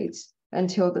insurance rates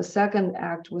until the second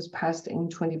act was passed in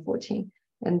 2014.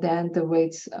 And then the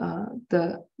rates,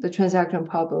 the transaction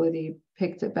probability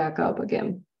picked it back up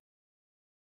again.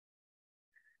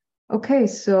 Okay,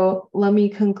 so let me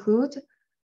conclude.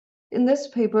 In this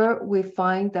paper, we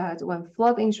find that when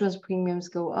flood insurance premiums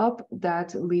go up,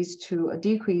 that leads to a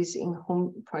decrease in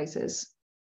home prices.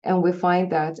 And we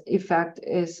find that effect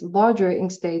is larger in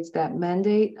states that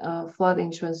mandate flood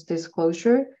insurance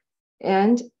disclosure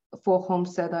and for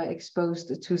homes that are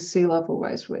exposed to sea level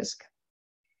rise risk.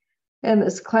 And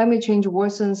as climate change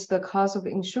worsens, the cost of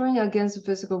insuring against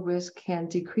physical risk can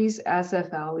decrease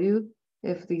asset value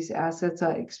if these assets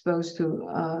are exposed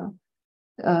to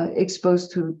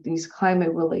these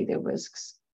climate-related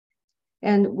risks.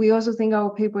 And we also think our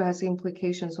paper has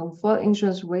implications on flood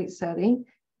insurance rate setting,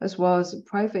 as well as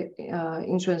private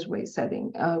insurance rate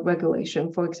setting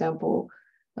regulation, for example,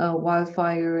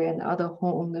 wildfire and other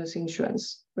homeowners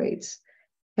insurance rates.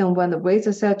 And when the rates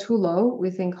are set too low, we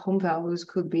think home values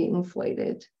could be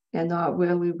inflated and not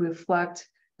really reflect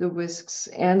the risks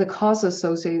and the costs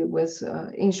associated with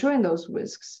insuring those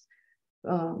risks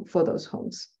for those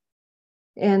homes.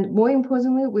 And more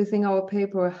importantly, we think our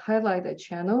paper highlight a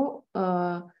channel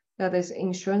that is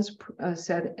insurance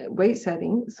rate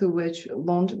setting through which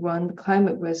long-run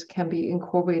climate risk can be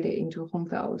incorporated into home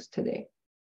values today.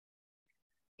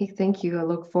 Okay, thank you. I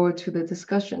look forward to the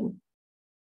discussion.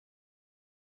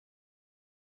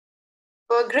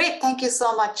 Well, great. Thank you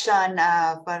so much, Shan,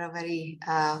 for a very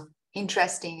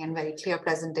interesting and very clear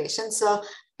presentation. So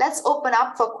let's open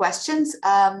up for questions.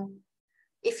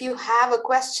 If you have a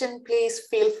question, please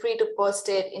feel free to post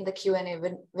it in the Q&A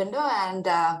window, and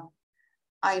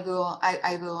I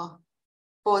will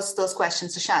post those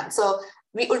questions to Shan. So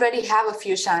we already have a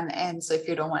few, Shan, and so if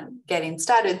you don't want getting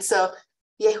started. So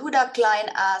Yehuda Klein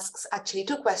asks actually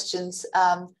two questions.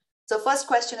 So first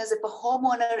question is, if a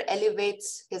homeowner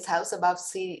elevates his house above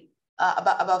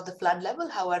the flood level,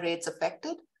 how are rates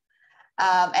affected?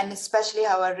 And especially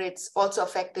how are rates also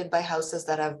affected by houses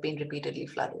that have been repeatedly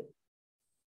flooded?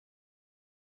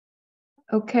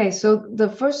 Okay, so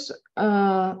let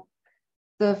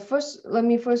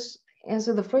me first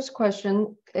answer the first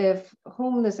question. If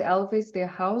homeowners elevates their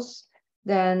house,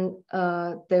 then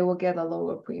they will get a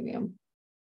lower premium.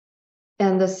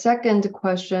 And the second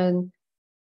question,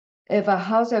 if a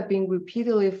house has been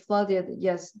repeatedly flooded,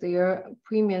 yes, their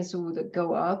premiums would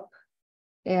go up.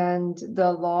 And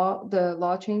the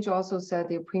law change also said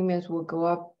their premiums will go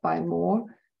up by more.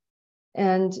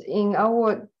 And in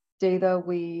our data,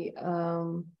 we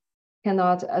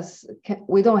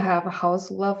we don't have house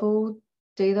level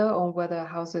data on whether a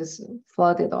house is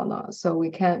flooded or not. So we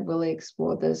can't really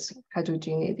explore this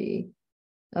heterogeneity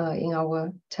in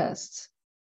our tests.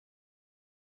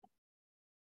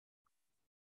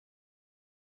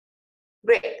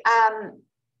 Great.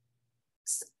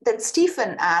 Then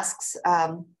Stephen asks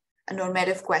a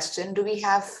normative question. Do we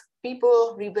have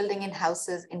people rebuilding in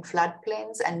houses in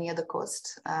floodplains and near the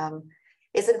coast?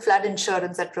 Isn't flood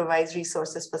insurance that provides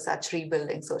resources for such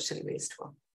rebuilding socially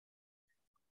wasteful?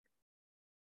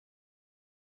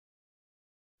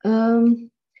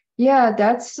 Yeah,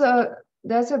 that's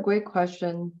a great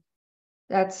question.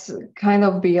 That's kind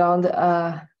of beyond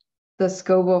the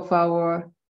scope of our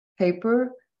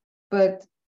paper, but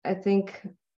I think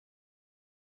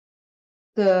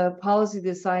the policy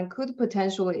design could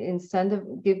potentially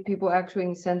give people actually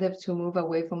incentive to move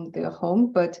away from their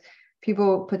home, but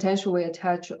people potentially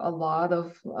attach a lot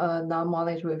of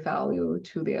non-monetary value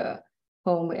to their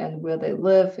home and where they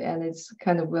live, and it's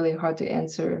kind of really hard to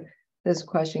answer this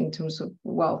question in terms of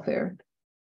welfare.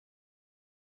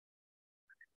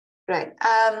 Right.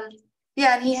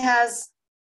 Yeah, and he has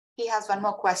one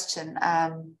more question.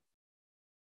 One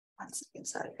second,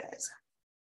 sorry guys.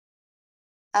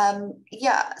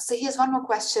 Yeah, so here's one more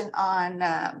question on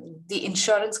the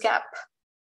insurance gap.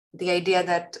 The idea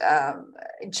that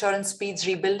insurance speeds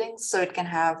rebuilding so it can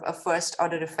have a first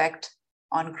order effect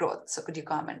on growth. So could you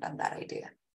comment on that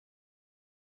idea?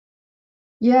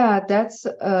 Yeah, that's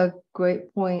a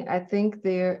great point. I think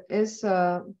there is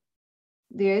a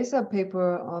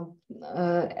paper on,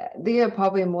 there are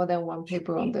probably more than one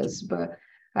paper on this, but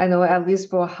I know at least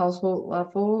for household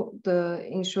level, the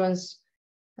insurance,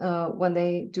 when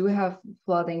they do have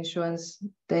flood insurance,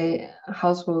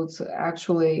 households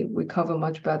actually recover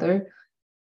much better.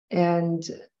 And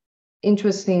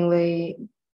interestingly,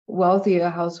 wealthier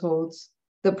households,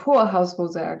 the poor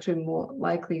households are actually more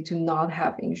likely to not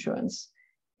have insurance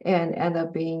and end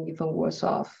up being even worse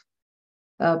off.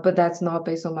 But that's not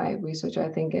based on my research. I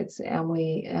think it's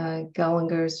Emily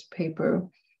Gallinger's paper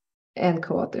and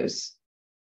co-authors.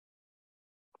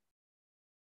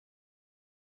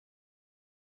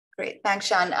 Great, thanks,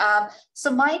 Shan.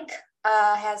 So Mike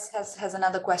has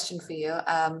another question for you.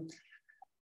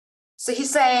 So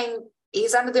he's saying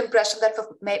he's under the impression that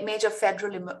for major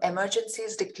federal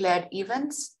emergencies declared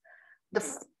events, the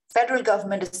federal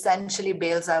government essentially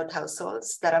bails out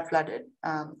households that are flooded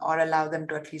or allow them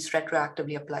to at least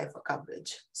retroactively apply for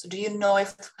coverage. So do you know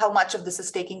how much of this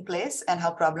is taking place and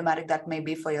how problematic that may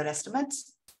be for your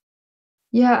estimates?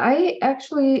 Yeah, I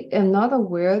actually am not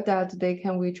aware that they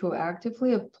can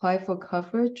retroactively apply for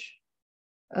coverage,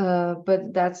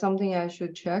 but that's something I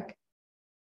should check.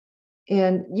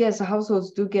 And yes,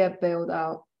 households do get bailed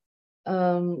out.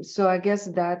 So I guess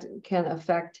that can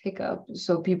affect take-up.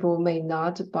 So people may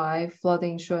not buy flood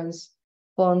insurance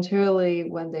voluntarily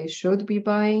when they should be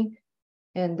buying.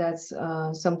 And that's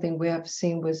something we have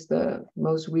seen with the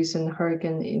most recent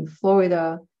hurricane in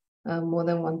Florida. More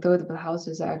than 1/3 of the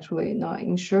houses are actually not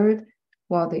insured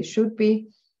while they should be.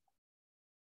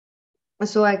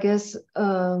 So I guess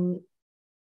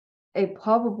it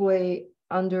probably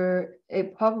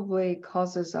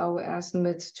causes our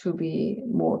estimates to be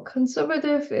more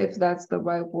conservative, if that's the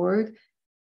right word,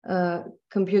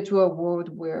 compared to a world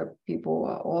where people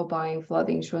are all buying flood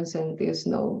insurance and there's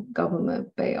no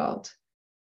government bailout.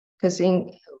 Because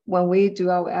when we do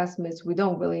our estimates, we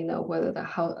don't really know whether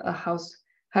a house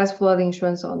has flood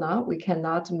insurance or not. We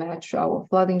cannot match our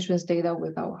flood insurance data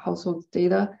with our household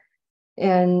data,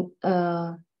 and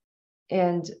I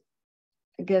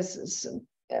guess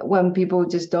when people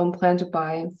just don't plan to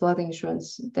buy flood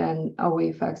insurance, then our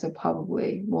effects are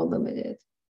probably more limited.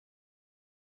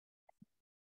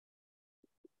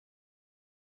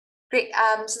 Great.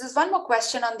 So there's one more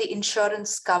question on the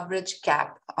insurance coverage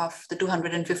cap of the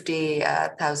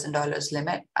 $250,000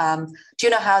 limit. Do you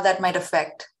know how that might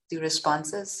affect the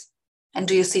responses? And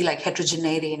do you see like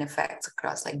heterogeneity in effects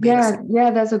across like beta?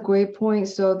 Yeah, that's a great point.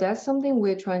 So that's something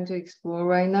we're trying to explore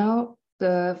right now.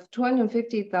 The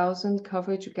 250,000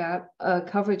 coverage cap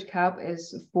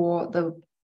is for the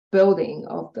building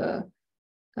of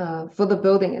for the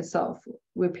building itself,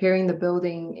 repairing the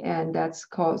building, and that's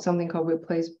something called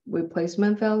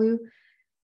replacement value.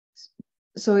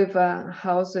 So if a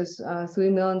house is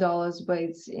 $3 million, but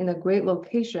it's in a great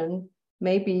location,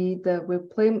 maybe the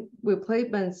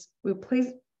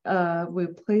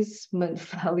replacement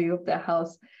value of the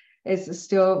house is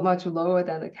still much lower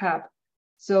than the cap.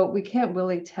 So we can't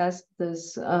really test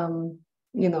this,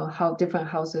 how different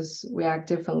houses react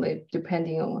differently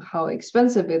depending on how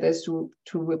expensive it is to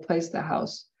replace the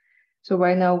house. So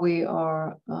right now we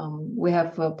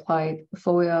have applied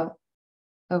for a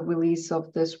release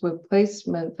of this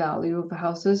replacement value of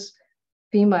houses.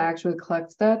 FEMA actually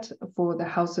collects that for the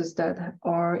houses that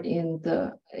are in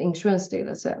the insurance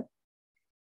data set.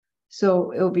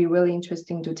 So it'll be really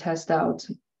interesting to test out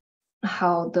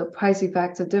how the price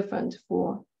effects are different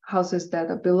for houses that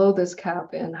are below this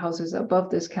cap and houses above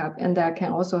this cap, and that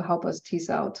can also help us tease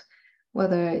out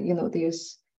whether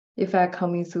there's effect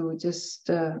coming through just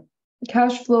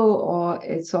cash flow, or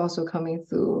it's also coming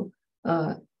through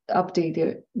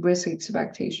updated risk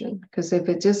expectation. Because if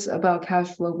it's just about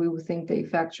cash flow, we would think the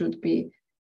effect should be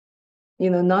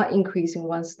not increasing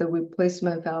once the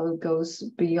replacement value goes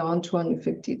beyond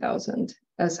 250,000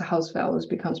 as the house values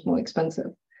becomes more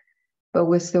expensive. But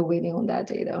we're still waiting on that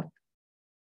data.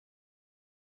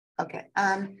 Okay.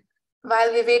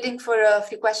 While we're waiting for a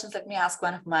few questions, let me ask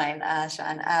one of mine,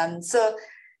 Shan. So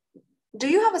do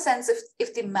you have a sense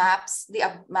if the map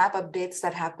updates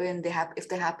that happen, if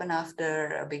they happen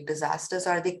after big disasters,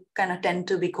 or they kind of tend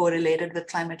to be correlated with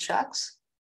climate shocks?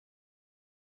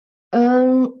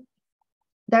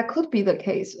 That could be the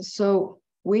case. So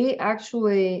we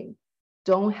actually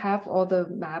don't have all the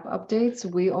map updates.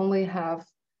 We only have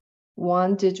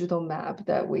one digital map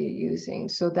that we're using.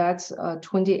 So that's a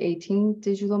 2018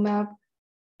 digital map.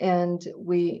 And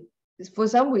for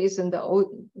some reason, the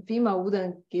old FEMA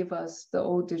wouldn't give us the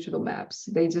old digital maps.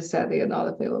 They just said they are not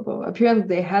available. Apparently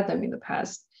they had them in the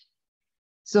past.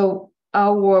 So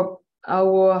our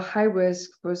high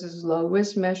risk versus low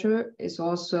risk measure is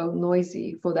also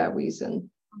noisy for that reason.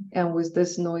 And with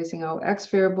this noise in our X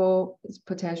variable, it's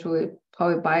potentially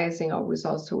probably biasing our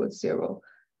results towards zero.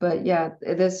 But yeah,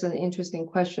 it is an interesting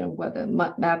question whether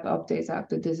map updates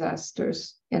after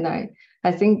disasters. And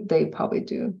I think they probably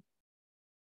do.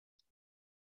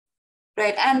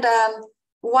 Right. And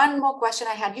one more question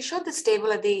I had, you showed this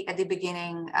table at the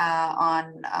beginning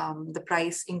on the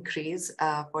price increase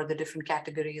for the different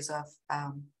categories of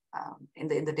in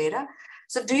the data.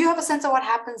 So do you have a sense of what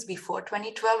happens before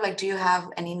 2012? Like, do you have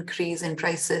an increase in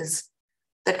prices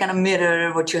that kind of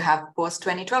mirror what you have post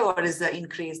 2012, or is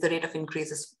the rate of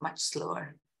increase is much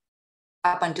slower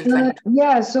up until 2012?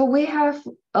 Yeah, so we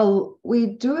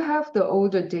do have the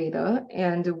older data,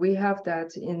 and we have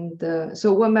that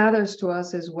so what matters to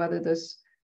us is whether this,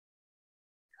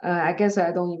 I guess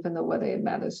I don't even know whether it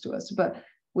matters to us, but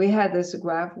we had this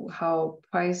graph, how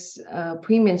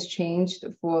premiums changed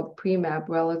for pre-map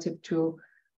relative to,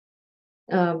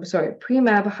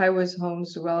 pre-map high-risk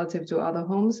homes relative to other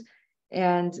homes.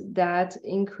 And that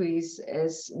increase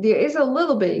there is a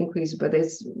little bit increase, but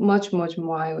it's much, much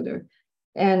milder.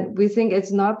 And we think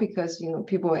it's not because,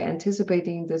 people are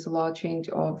anticipating this law change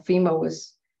or FEMA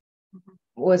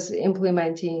was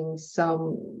implementing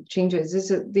some changes.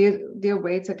 Their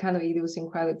rates are kind of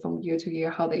idiosyncratic from year to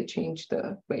year, how they change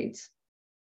the rates.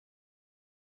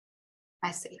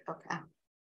 I see. Okay.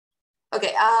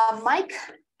 Okay. Mike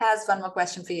has one more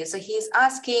question for you. So he's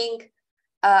asking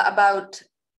about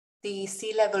the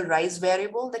sea level rise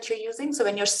variable that you're using. So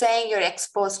when you're saying you're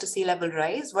exposed to sea level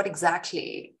rise, what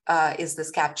exactly is this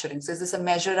capturing? So is this a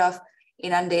measure of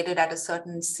inundated at a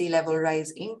certain sea level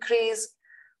rise increase,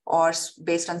 or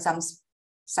based on some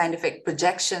scientific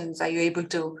projections, are you able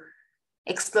to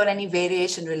explore any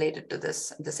variation related to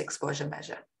this exposure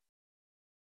measure?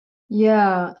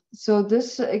 Yeah, so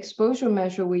this exposure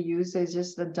measure we use is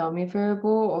just the dummy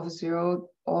variable of 0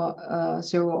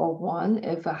 or 1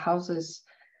 if a house is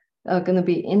going to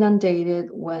be inundated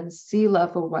when sea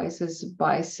level rises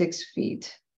by 6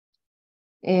 feet.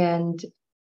 And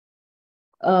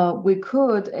we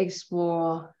could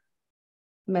explore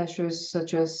measures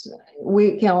such as,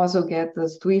 we can also get the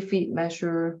 3 feet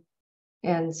measure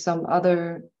and some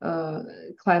other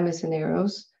climate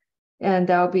scenarios. And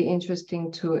that'll be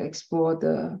interesting to explore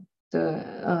the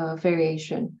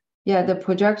variation. Yeah, the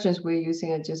projections we're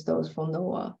using are just those from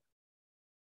NOAA.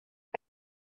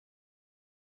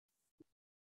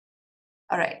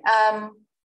 All right.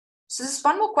 So there's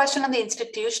one more question on the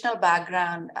institutional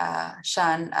background,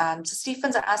 Shan. So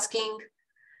Stephen's asking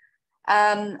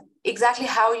exactly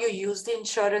how you use the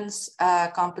insurance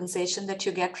compensation that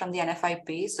you get from the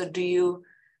NFIP. So do you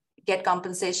get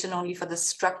compensation only for the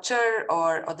structure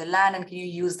or the land, and can you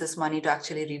use this money to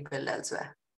actually rebuild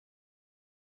elsewhere?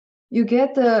 You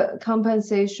get the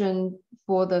compensation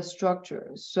for the structure.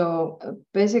 So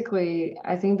basically,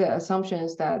 I think the assumption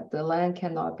is that the land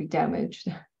cannot be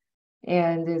damaged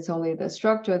and it's only the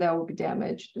structure that will be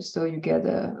damaged. So you get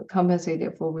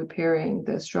compensated for repairing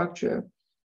the structure.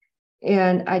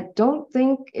 And I don't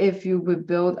think if you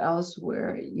rebuild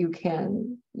elsewhere, you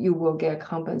will get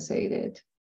compensated.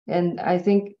 And I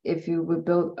think if you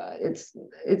rebuild,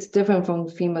 it's different from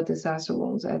FEMA disaster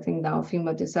loans. I think now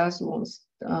FEMA disaster loans,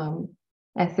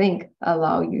 I think,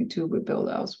 allow you to rebuild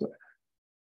elsewhere.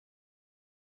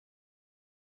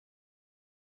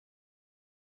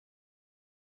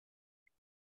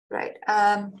 Right.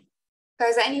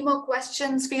 Guys, any more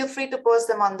questions? Feel free to post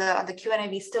them on the Q&A.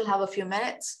 We still have a few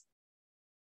minutes.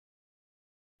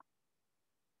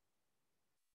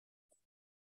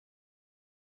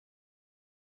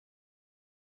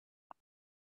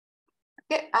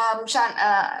 Okay, Shan,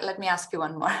 let me ask you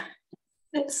one more.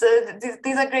 So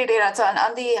these are great data. So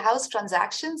on the house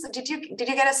transactions, did you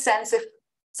get a sense if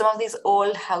some of these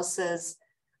old houses,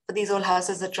 for these old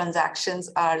houses, the transactions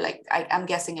are like, I'm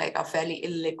guessing like are fairly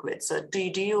illiquid. So do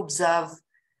you observe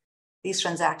these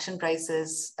transaction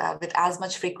prices with as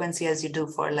much frequency as you do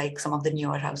for like some of the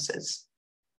newer houses?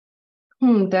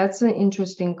 That's an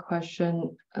interesting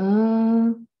question.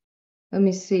 Let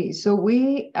me see. So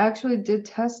we actually did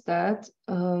test that.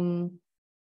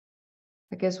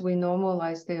 I guess we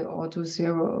normalized it all to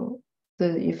 0,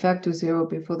 the effect to 0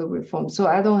 before the reform. So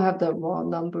I don't have the raw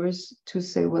numbers to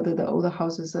say whether the older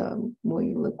houses are more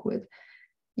illiquid.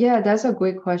 Yeah, that's a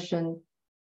great question.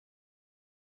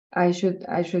 I should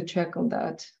check on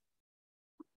that.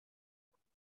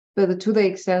 But to the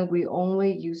extent we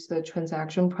only use the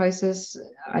transaction prices,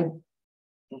 I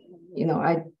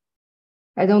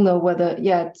don't know whether,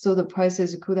 yeah, so the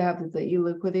prices could have the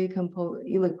illiquidity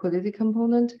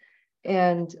component.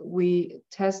 And we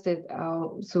tested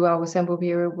out through our sample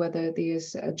period whether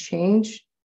there's a change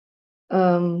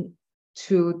to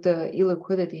the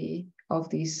illiquidity of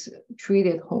these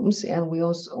treated homes. And we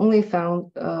also only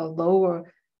found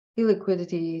lower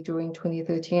illiquidity during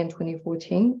 2013 and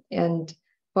 2014. And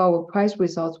for our price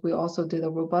results, we also did a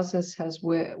robustness test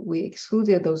where we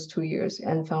excluded those 2 years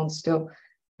and found still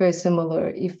very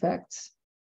similar effects.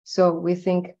 So we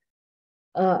think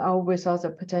our results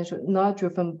are potentially not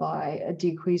driven by a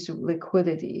decrease of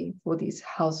liquidity for these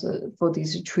houses, for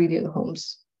these treated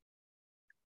homes.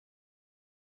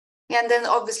 Yeah, and then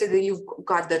obviously you've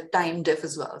got the time diff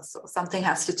as well. So something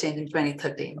has to change in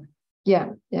 2013.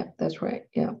 Yeah, that's right.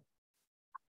 Yeah.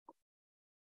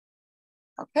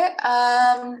 Okay.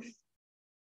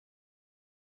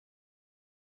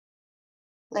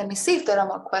 Let me see if there are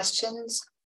more questions.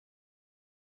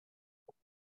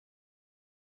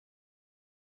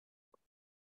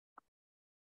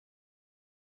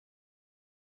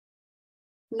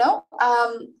 No,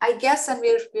 I guess, and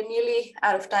we're nearly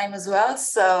out of time as well.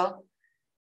 So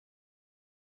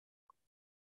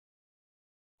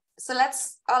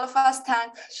let's all of us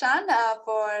thank Shan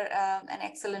for an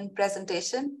excellent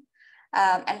presentation.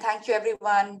 And thank you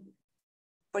everyone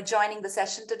for joining the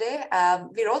session today.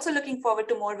 We're also looking forward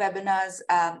to more webinars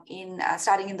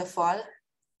starting in the fall.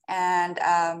 And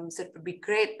so it would be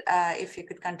great if you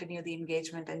could continue the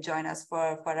engagement and join us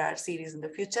for our series in the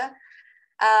future.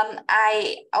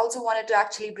 I also wanted to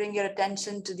actually bring your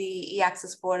attention to the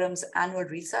eAccess Forum's annual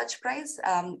research prize.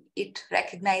 It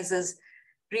recognizes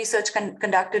research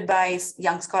conducted by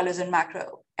young scholars in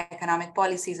macroeconomic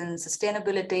policies and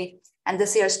sustainability And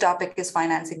this year's topic is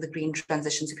financing the green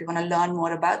transitions. If you want to learn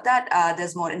more about that,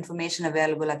 there's more information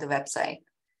available at the website.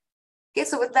 Okay,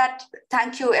 so with that,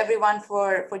 thank you everyone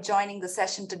for joining the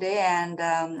session today, and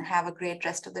have a great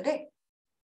rest of the day.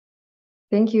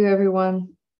 Thank you,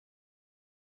 everyone.